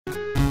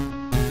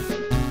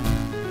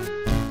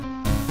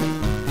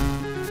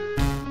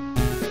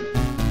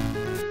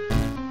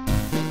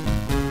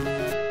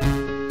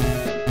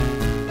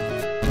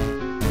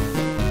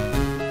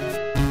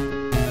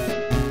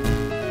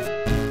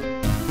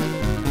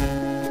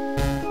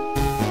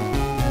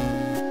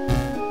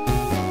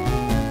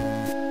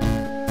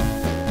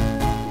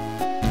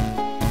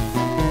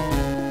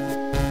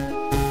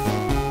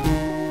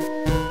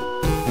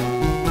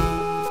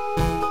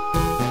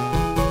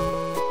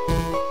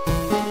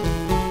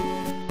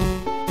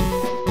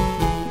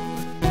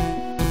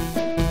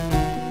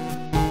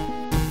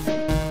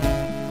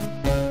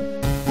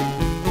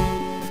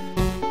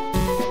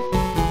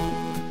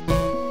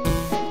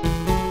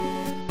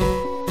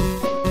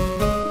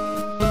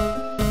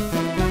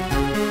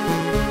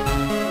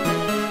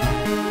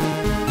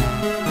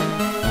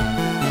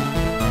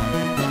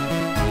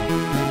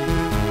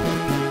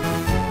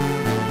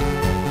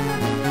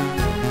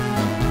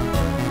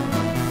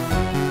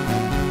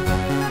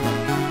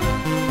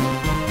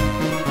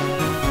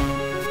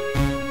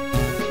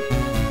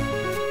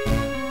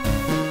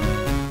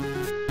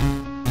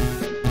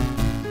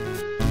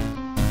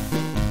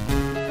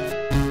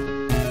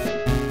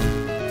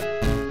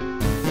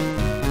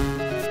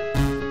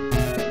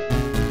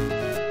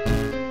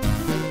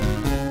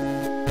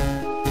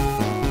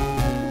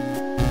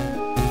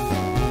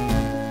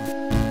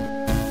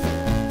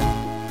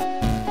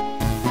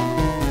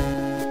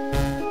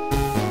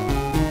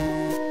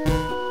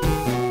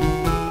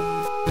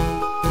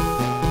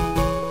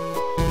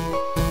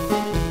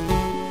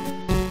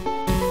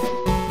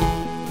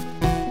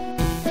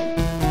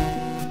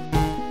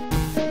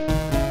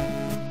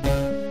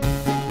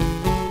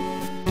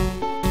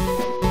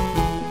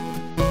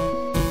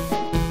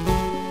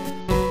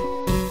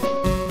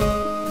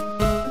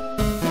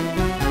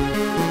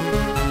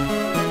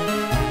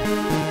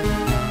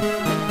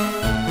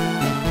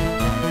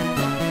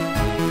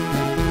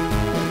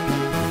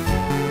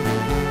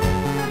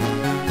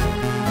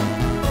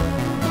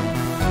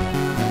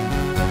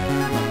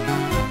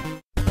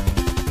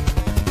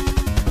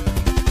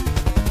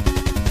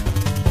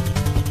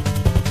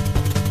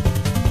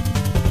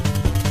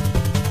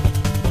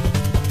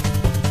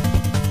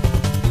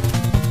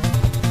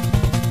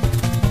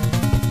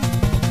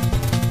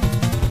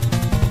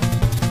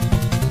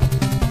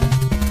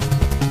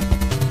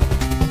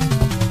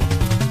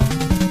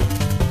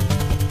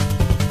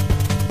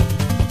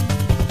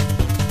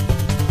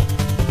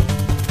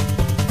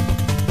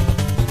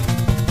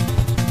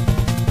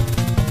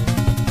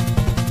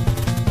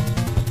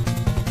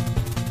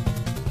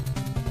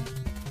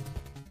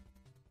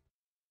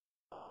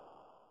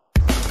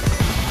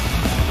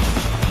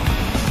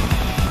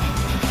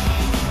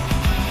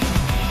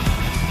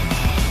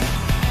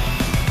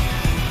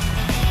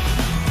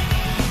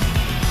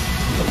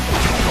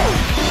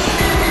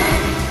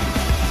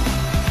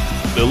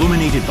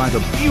Illuminated by the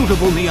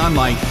beautiful neon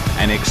light,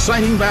 an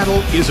exciting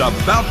battle is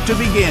about to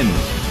begin.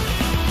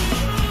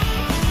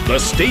 The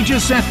stage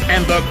is set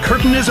and the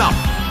curtain is up.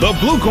 The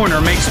blue corner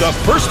makes the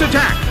first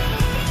attack.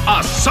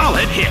 A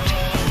solid hit.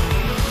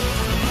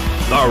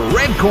 The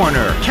red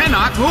corner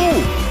cannot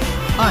move.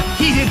 A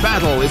heated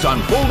battle is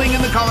unfolding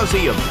in the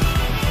Colosseum.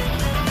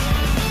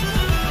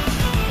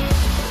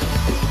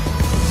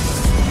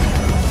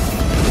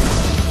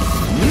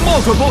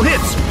 Multiple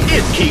hits.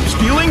 It keeps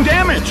dealing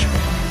damage.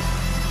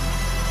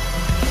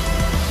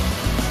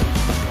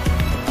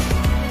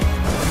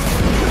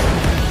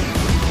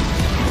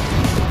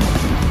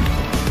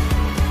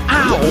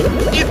 Ow!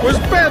 It was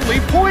badly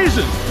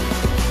poisoned.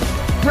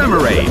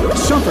 Remoraid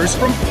suffers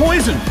from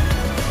poison.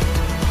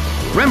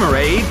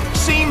 Remoraid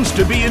seems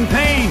to be in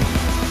pain.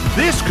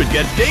 This could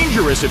get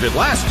dangerous if it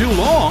lasts too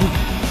long.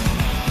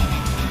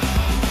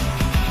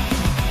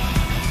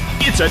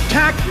 Its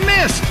attack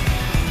missed.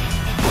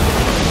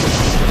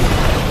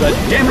 The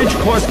damage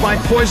caused by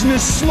poison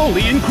is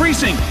slowly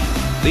increasing.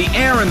 The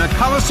air in the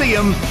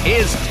Colosseum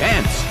is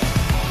tense.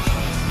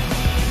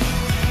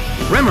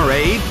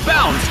 Remoraid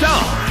bounced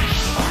up.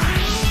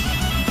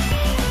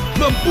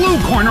 The blue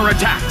corner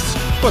attacks,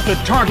 but the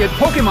target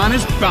Pokémon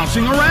is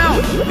bouncing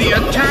around. The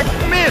attack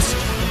missed.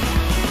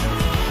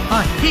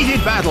 A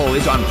heated battle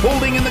is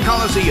unfolding in the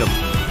Colosseum.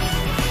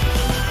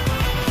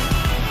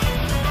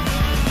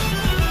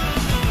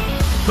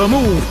 The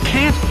move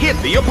can't hit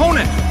the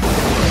opponent.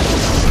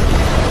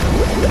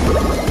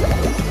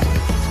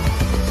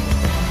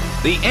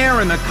 The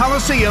air in the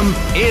Colosseum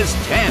is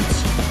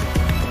tense.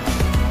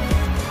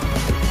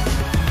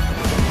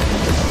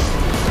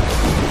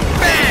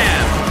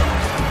 Bam!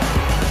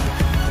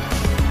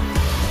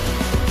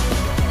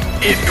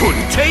 It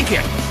couldn't take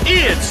it.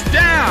 It's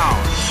down.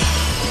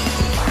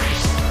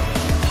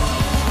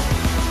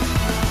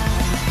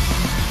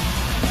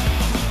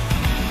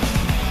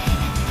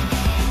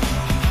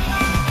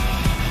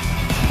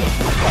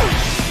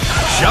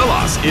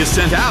 Shellos is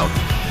sent out.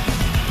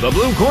 The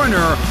blue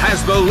corner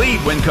has the lead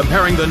when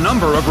comparing the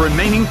number of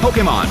remaining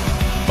Pokémon,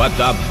 but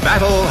the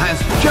battle has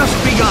just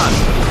begun.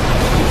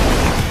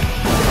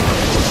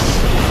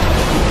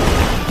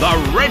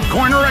 The red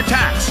corner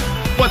attacks,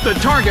 but the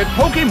target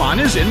Pokémon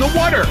is in the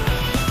water.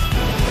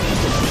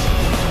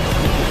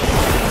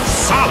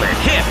 Solid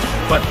hit,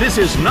 but this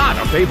is not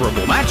a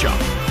favorable matchup.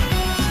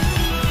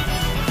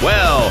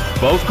 Well,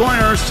 both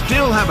corners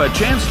still have a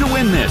chance to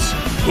win this.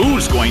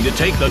 Who's going to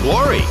take the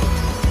glory?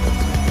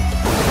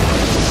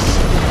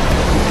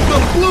 The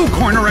blue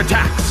corner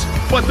attacks,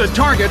 but the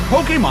target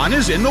Pokémon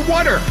is in the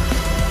water.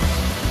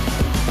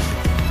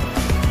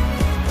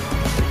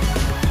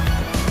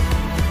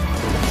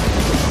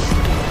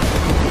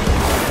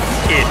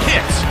 It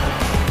hits.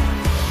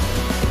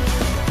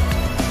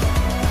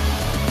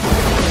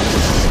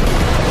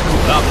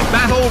 The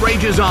battle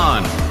rages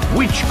on.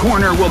 Which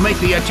corner will make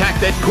the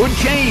attack that could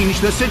change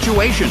the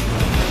situation?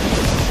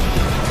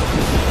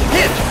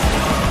 Hit!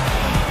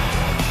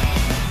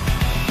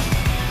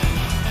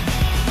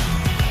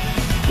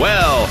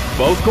 Well,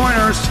 both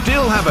corners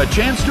still have a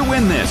chance to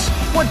win this.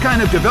 What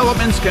kind of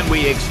developments can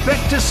we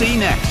expect to see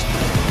next?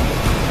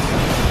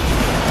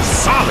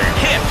 Solid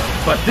hit,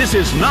 but this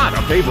is not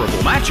a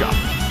favorable matchup.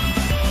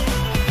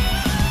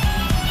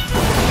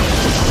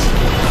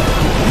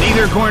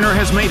 Neither corner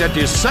has made a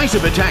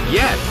decisive attack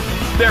yet.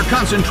 Their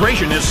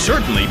concentration is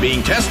certainly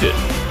being tested.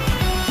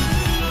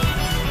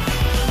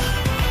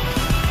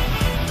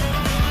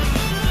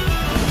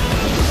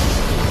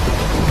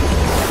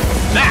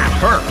 That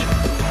hurt.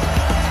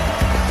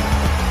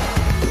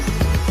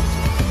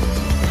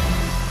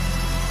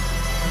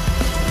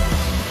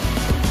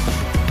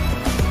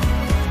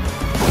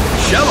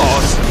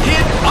 Shellos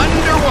hit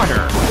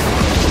underwater.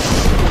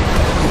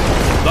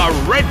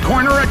 The red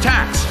corner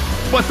attacks,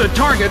 but the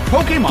target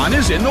Pokémon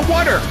is in the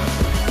water.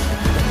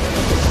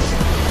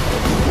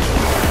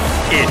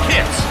 It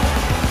hits.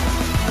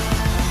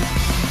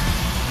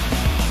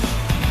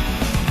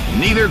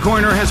 Neither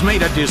corner has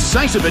made a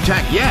decisive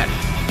attack yet.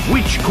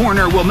 Which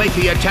corner will make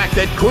the attack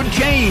that could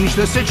change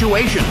the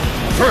situation?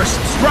 First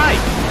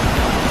strike.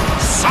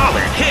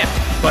 Solid hit,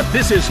 but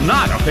this is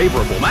not a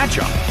favorable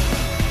matchup.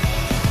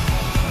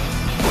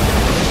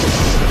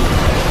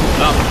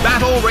 The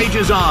battle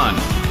rages on.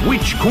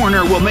 Which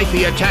corner will make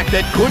the attack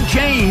that could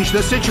change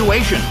the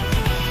situation?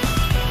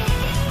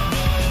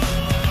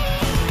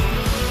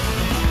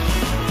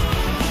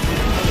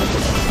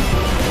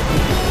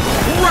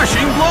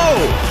 Rushing blow!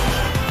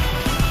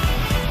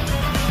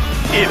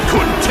 It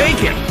couldn't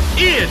take it.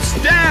 It's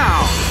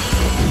down!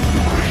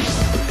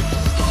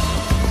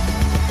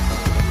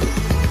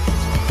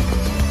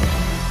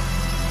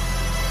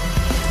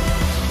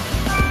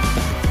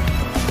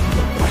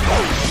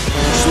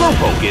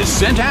 Slowpoke is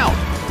sent out.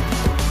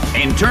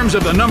 In terms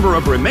of the number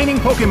of remaining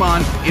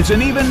Pokémon, it's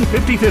an even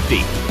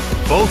 50-50.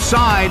 Both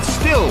sides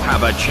still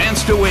have a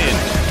chance to win.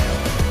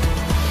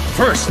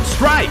 First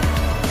strike.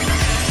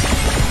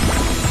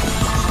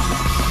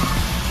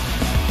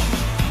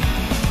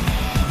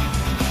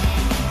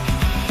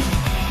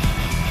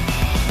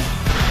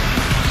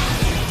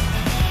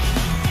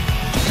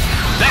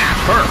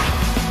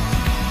 hurt.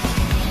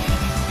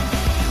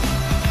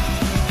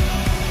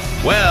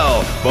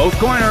 Well, both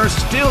corners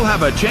still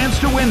have a chance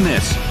to win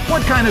this.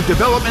 What kind of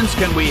developments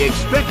can we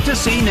expect to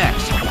see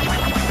next?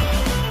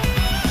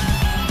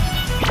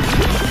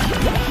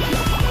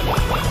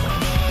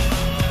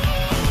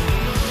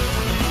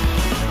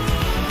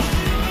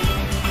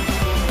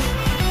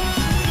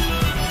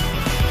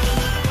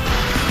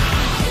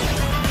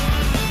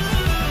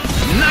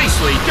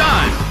 Nicely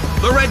done!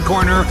 The red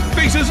corner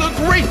faces a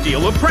great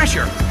deal of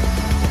pressure.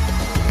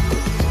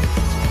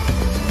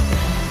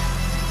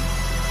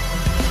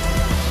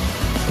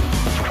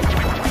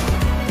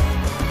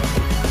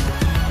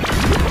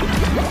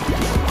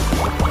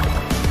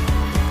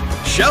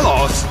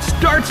 Shellos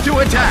starts to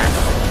attack.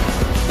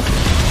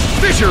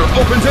 Fissure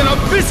opens an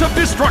abyss of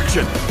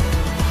destruction.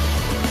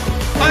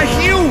 A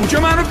huge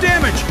amount of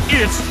damage.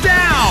 It's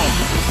down!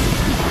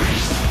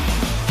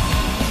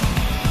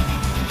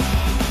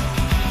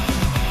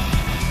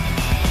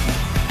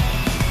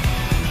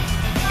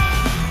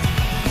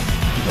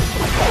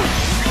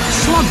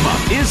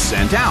 Slugma is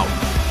sent out.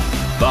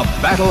 The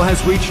battle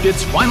has reached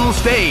its final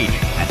stage,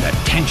 and the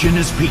tension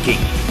is peaking.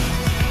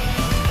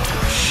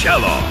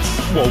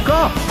 Shellos woke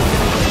up.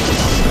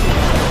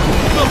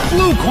 The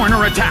blue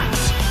corner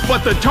attacks,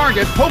 but the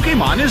target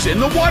Pokémon is in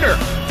the water.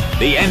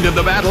 The end of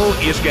the battle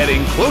is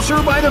getting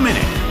closer by the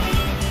minute.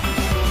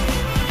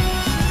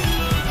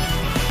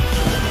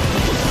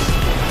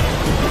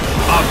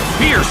 A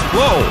fierce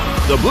blow.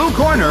 The blue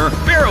corner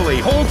barely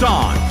holds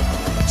on.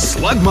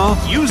 Slugma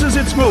uses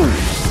its move.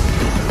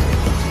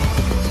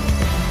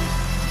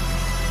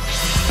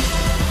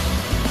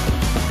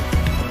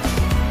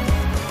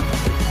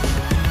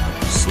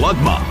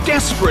 Slugma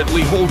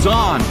desperately holds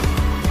on.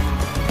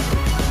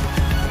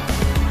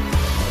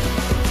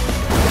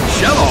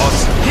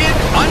 Shellos hit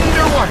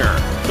underwater.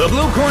 The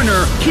blue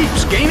corner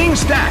keeps gaining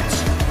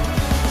stats.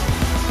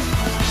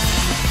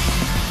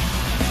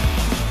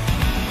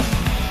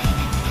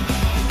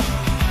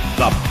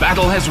 The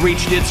battle has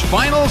reached its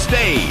final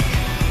stage.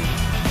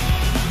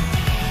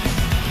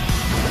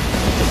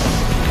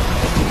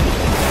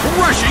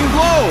 Rushing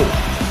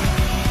blow.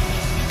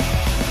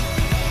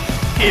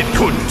 It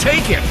couldn't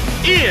take it.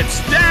 It's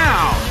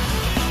down!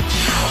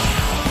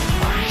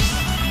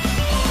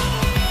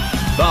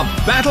 The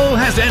battle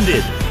has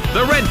ended.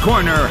 The red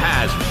corner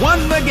has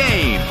won the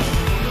game.